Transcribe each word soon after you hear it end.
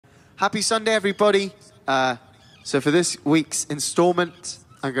Happy Sunday, everybody. So for this week's installment,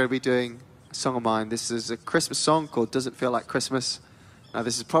 I'm going to be doing a song of mine. This is a Christmas song called Does It Feel Like Christmas. Now,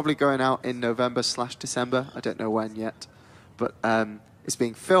 this is probably going out in November/December. I don't know when yet. But it's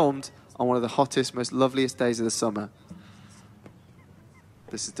being filmed on one of the hottest, most loveliest days of the summer.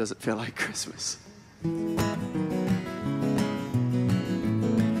 This is Does It Feel Like Christmas.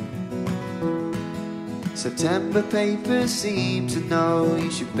 September papers seem to know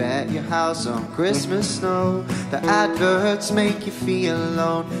you should bet your house on Christmas snow. The adverts make you feel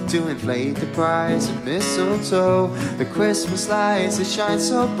alone to inflate the price of mistletoe. The Christmas lights that shine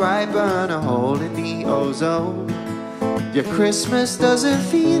so bright burn a hole in the ozone. Your Christmas doesn't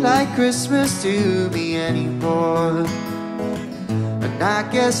feel like Christmas to me anymore, and I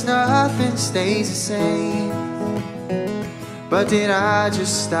guess nothing stays the same. But did I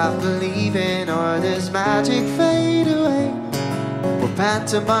just stop believing, or does magic fade away? Were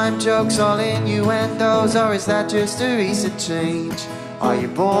pantomime jokes all innuendos, or is that just a recent change? Are you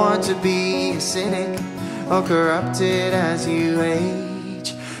born to be a cynic, or corrupted as you age?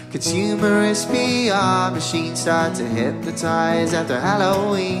 Consumerist PR machines start to hypnotize after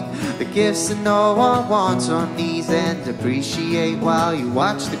Halloween. The gifts that no one wants on these then depreciate while you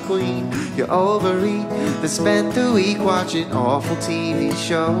watch the Queen. You overeat, then spend the week watching awful TV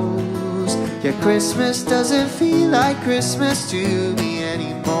shows. Yeah, Christmas doesn't feel like Christmas to me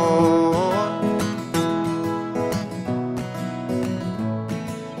anymore.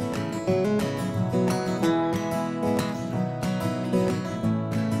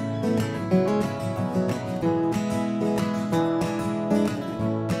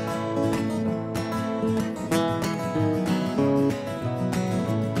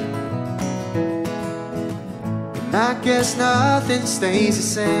 I guess nothing stays the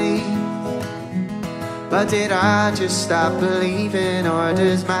same. But did I just stop believing, or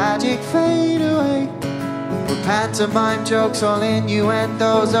does magic fade away? Were pantomime jokes all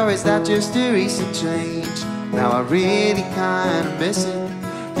innuendos, or is that just a recent change? Now I really kinda miss it.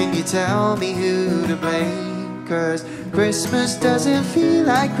 Can you tell me who to blame? 'Cause Christmas doesn't feel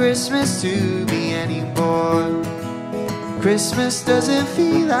like Christmas to me anymore. Christmas doesn't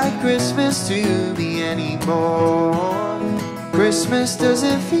feel like Christmas to me anymore. Christmas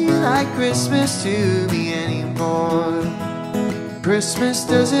doesn't feel like Christmas to me anymore. Christmas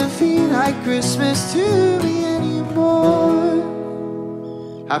doesn't feel like Christmas to me anymore.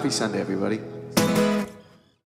 Happy Sunday, everybody.